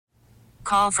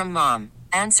Call from mom.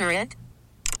 Answer it.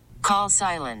 Call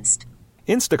silenced.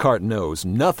 Instacart knows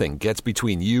nothing gets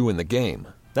between you and the game.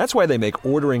 That's why they make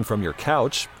ordering from your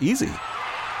couch easy.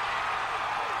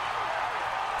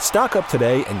 Stock up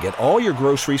today and get all your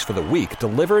groceries for the week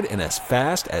delivered in as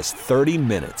fast as 30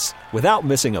 minutes without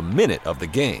missing a minute of the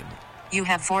game. You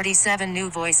have 47 new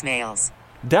voicemails.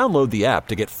 Download the app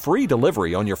to get free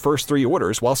delivery on your first 3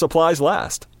 orders while supplies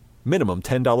last. Minimum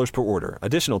 $10 per order.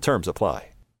 Additional terms apply.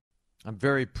 I'm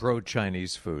very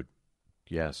pro-Chinese food.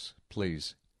 Yes,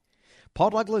 please.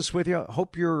 Paul Douglas with you.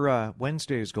 Hope your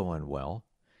Wednesday is going well.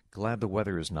 Glad the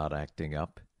weather is not acting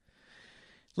up.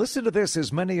 Listen to this.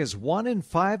 As many as 1 in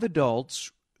 5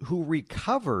 adults who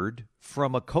recovered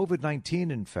from a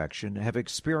COVID-19 infection have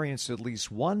experienced at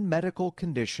least one medical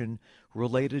condition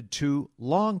related to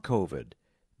long COVID.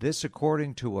 This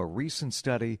according to a recent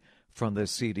study from the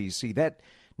CDC. That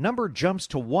number jumps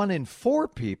to 1 in 4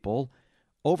 people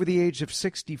over the age of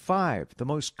 65. The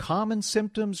most common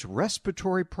symptoms,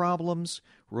 respiratory problems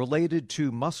related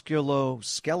to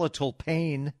musculoskeletal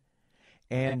pain.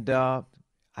 And I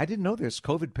didn't know this.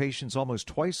 COVID patients almost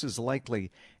twice as likely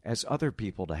as other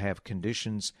people to have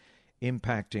conditions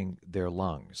impacting their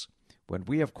lungs. When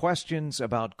we have questions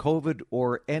about COVID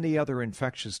or any other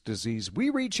infectious disease,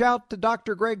 we reach out to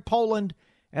Dr. Greg Poland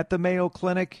at the Mayo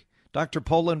Clinic. Dr.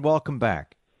 Poland, welcome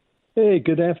back. Hey,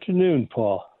 good afternoon,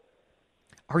 Paul.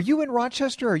 Are you in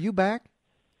Rochester? Are you back?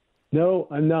 No,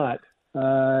 I'm not.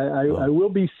 I will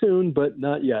be soon, but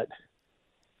not yet.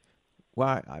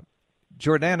 Well,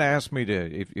 Jordana asked me to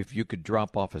if you could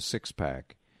drop off a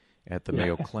 6-pack at the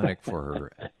Mayo Clinic for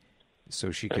her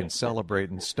so she can celebrate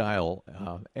in style.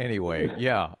 Anyway,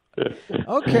 yeah.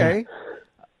 Okay.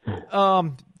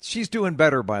 She's doing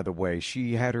better, by the way.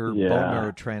 She had her bone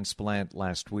marrow transplant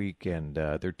last week, and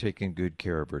they're taking good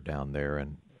care of her down there.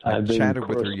 And I chatted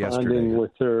with her yesterday.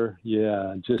 With her,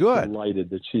 just delighted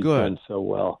that she's done so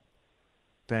well.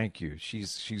 Thank you.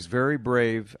 She's very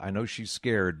brave. I know she's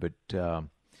scared, but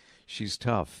she's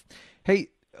tough. Hey,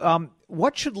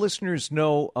 what should listeners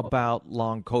know about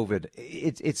long COVID?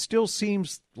 It still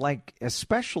seems like,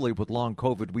 especially with long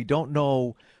COVID, we don't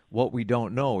know what we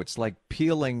don't know. It's like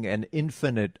peeling an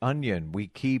infinite onion. We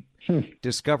keep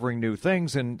discovering new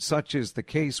things, and such is the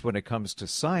case when it comes to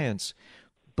science.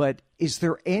 But is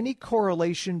there any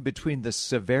correlation between the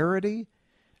severity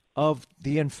of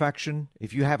the infection?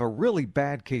 If you have a really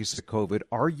bad case of COVID,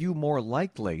 are you more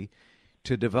likely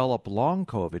to develop long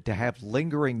COVID, to have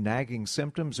lingering, nagging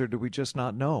symptoms, or do we just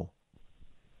not know?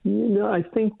 I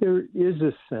think there is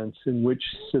a sense in which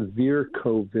severe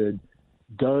COVID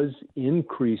does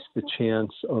increase the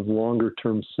chance of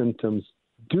longer-term symptoms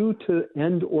due to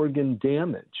end organ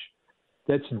damage.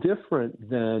 That's different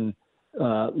than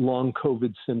long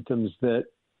COVID symptoms that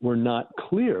were not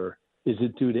clear. Is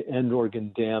it due to end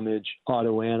organ damage,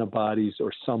 autoantibodies,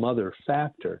 or some other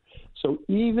factor? So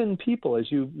even people, as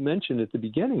you mentioned at the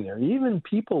beginning there, even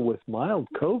people with mild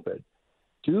COVID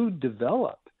do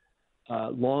develop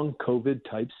long COVID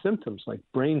type symptoms like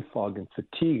brain fog and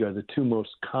fatigue are the 2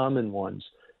 most common ones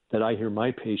that I hear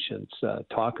my patients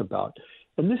talk about.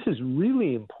 And this is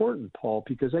really important, Paul,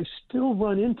 because I still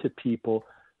run into people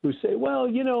who say, well,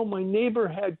 my neighbor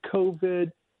had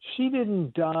COVID. She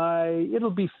didn't die.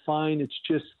 It'll be fine. It's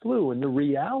just flu. And the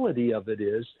reality of it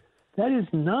is that is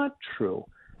not true.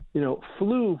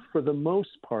 Flu, for the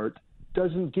most part,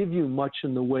 doesn't give you much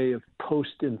in the way of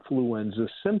post-influenza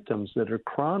symptoms that are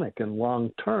chronic and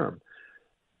long-term.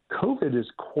 COVID is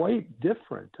quite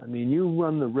different. I mean, you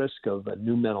run the risk of a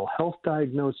new mental health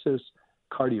diagnosis,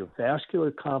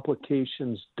 cardiovascular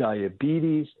complications,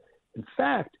 diabetes. In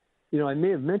fact, I may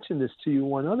have mentioned this to you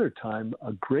one other time.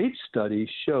 A great study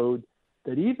showed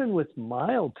that even with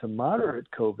mild to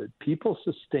moderate COVID, people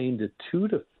sustained a 2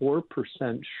 to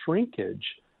 4% shrinkage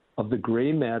of the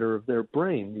gray matter of their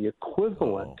brain, the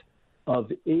equivalent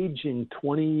of aging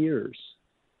 20 years.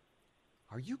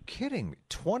 Are you kidding?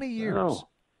 20 years? Oh,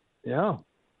 yeah.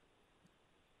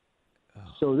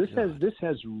 So this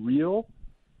has real,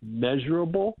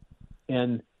 measurable,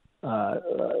 and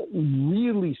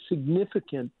really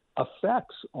significant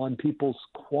effects on people's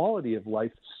quality of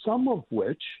life, some of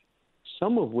which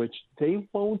they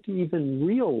won't even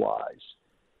realize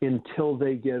until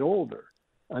they get older.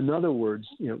 In other words,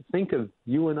 think of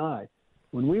you and I.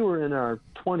 When we were in our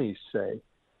 20s, say,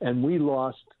 and we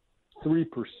lost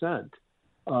 3%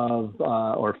 of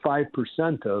or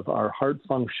 5% of our heart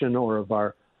function or of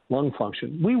our lung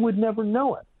function, we would never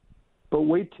know it. But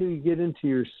wait till you get into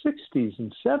your 60s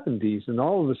and 70s, and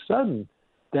all of a sudden,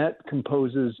 that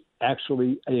composes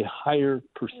actually a higher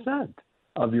percent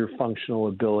of your functional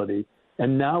ability.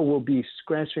 And now we'll be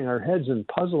scratching our heads and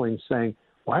puzzling, saying,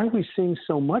 why are we seeing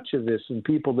so much of this in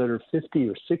people that are 50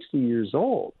 or 60 years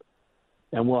old?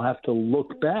 And we'll have to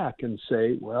look back and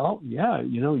say, well, yeah,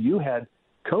 you had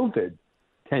COVID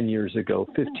 10 years ago,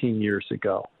 15 years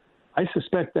ago. I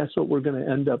suspect that's what we're going to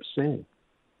end up seeing.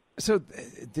 So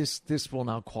this will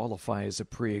now qualify as a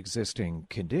pre-existing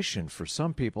condition for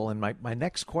some people. And my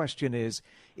next question is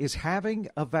having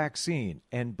a vaccine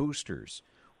and boosters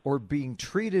or being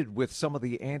treated with some of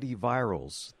the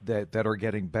antivirals that are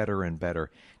getting better and better,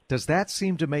 does that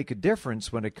seem to make a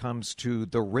difference when it comes to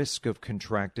the risk of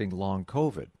contracting long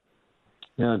COVID?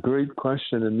 Yeah, great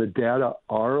question. And the data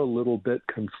are a little bit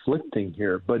conflicting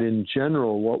here. But in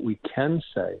general, what we can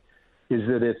say is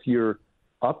that if you're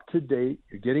up to date,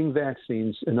 you're getting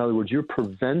vaccines, in other words, you're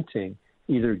preventing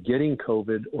either getting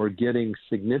COVID or getting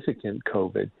significant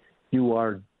COVID, you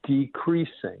are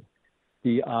decreasing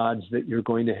the odds that you're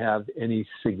going to have any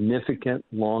significant,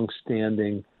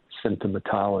 long-standing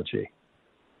symptomatology.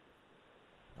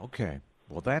 Okay.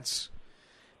 Well, that's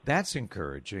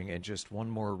encouraging, and just one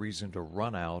more reason to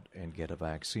run out and get a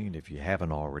vaccine if you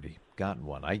haven't already gotten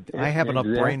one. I have enough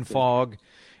brain fog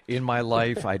in my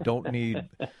life. I don't need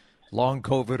long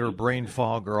COVID or brain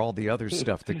fog or all the other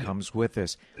stuff that comes with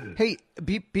this. Hey,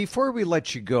 before we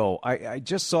let you go, I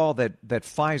just saw that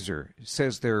Pfizer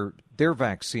says their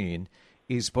vaccine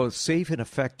is both safe and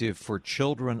effective for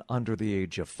children under the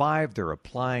age of 5. They're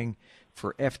applying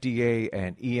for FDA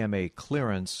and EMA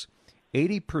clearance.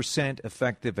 80%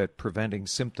 effective at preventing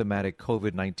symptomatic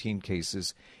COVID-19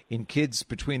 cases in kids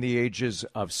between the ages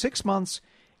of 6 months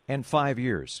and 5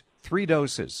 years. 3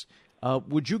 doses.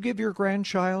 Would you give your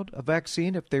grandchild a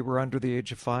vaccine if they were under the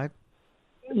age of 5?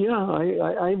 Yeah,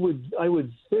 I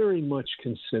would very much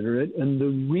consider it, and the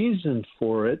reason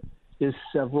for it is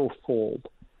several-fold.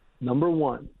 Number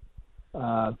one,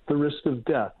 the risk of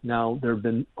death. Now, there have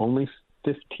been only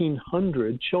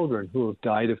 1,500 children who have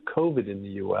died of COVID in the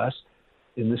U.S.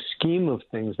 In the scheme of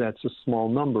things, that's a small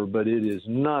number, but it is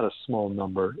not a small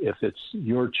number if it's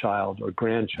your child or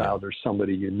grandchild or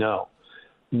somebody you know.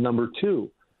 Number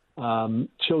two,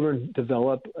 children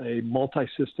develop a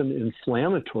multi-system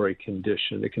inflammatory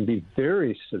condition that can be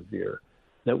very severe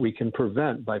that we can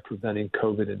prevent by preventing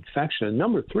COVID infection. And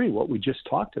number three, what we just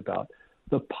talked about,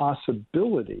 the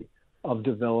possibility of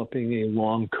developing a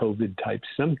long COVID-type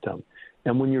symptom.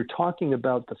 And when you're talking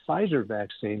about the Pfizer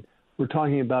vaccine, we're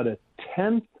talking about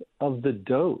 1/10 of the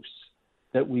dose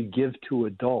that we give to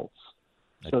adults.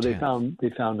 So they found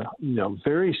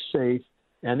very safe.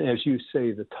 And as you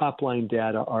say, the top-line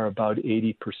data are about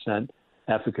 80%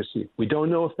 efficacy. We don't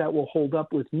know if that will hold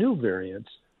up with new variants,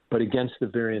 but against the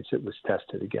variants it was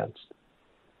tested against.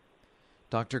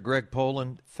 Dr. Greg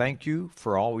Poland, thank you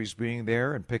for always being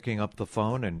there and picking up the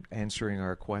phone and answering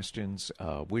our questions.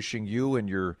 Wishing you and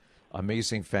your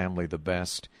amazing family the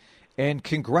best. And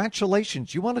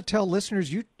congratulations. You want to tell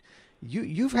listeners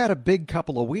you've had a big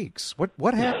couple of weeks.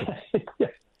 What happened?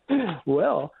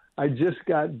 Well, I just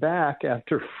got back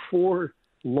after 4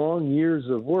 long years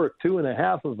of work,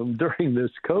 2.5 of them during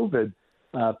this COVID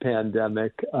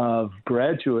pandemic, of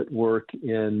graduate work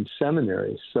in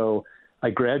seminaries. So I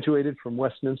graduated from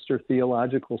Westminster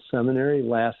Theological Seminary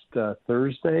last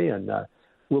Thursday, and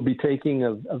will be taking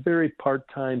a very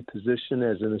part-time position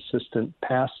as an assistant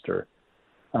pastor,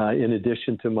 in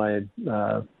addition to my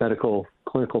medical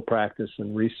clinical practice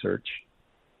and research.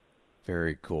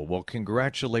 Very cool. Well,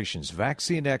 congratulations.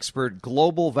 Vaccine expert,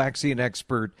 global vaccine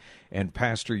expert, and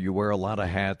pastor. You wear a lot of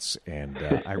hats, and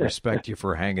I respect you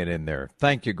for hanging in there.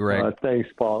 Thank you, Greg. Thanks,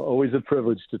 Paul. Always a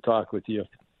privilege to talk with you.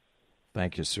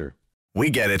 Thank you, sir. We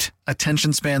get it.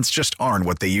 Attention spans just aren't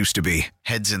what they used to be.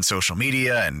 Heads in social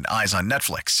media and eyes on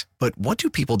Netflix. But what do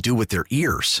people do with their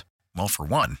ears? Well, for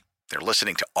one, they're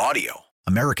listening to audio.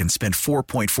 Americans spend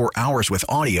 4.4 hours with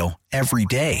audio every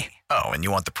day. Oh, and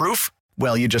you want the proof?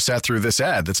 Well, you just sat through this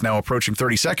ad that's now approaching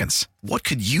 30 seconds. What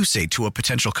could you say to a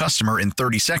potential customer in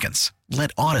 30 seconds?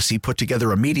 Let Odyssey put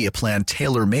together a media plan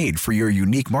tailor-made for your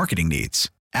unique marketing needs.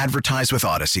 Advertise with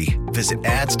Odyssey. Visit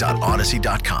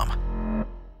ads.odyssey.com.